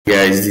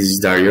Guys, this is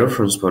Dario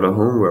from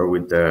Spotahome. We're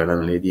with the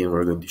landlady and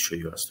we're going to show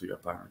you a studio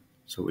apartment.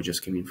 So we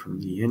just came in from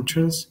the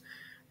entrance.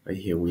 Right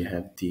here we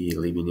have the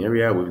living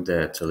area with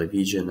the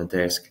television, a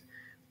desk,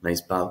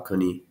 nice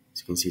balcony.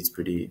 As you can see, it's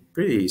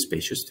pretty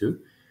spacious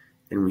too.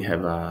 Then we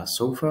have a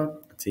sofa,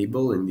 a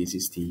table, and this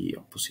is the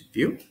opposite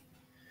view.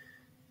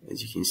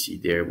 As you can see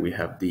there, we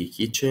have the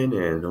kitchen,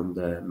 and on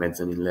the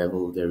mezzanine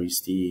level there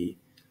is the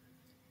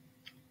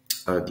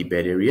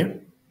bed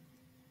area.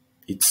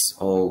 It's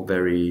all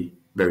very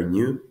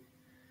new,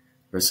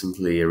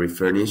 recently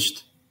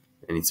refurnished,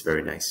 and it's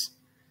very nice.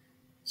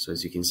 So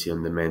as you can see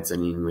on the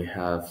mezzanine, we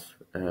have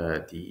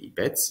the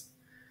beds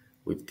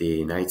with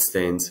the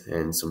nightstands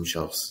and some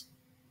shelves.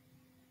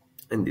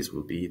 And this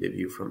will be the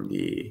view from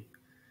the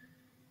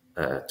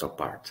top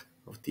part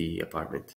of the apartment.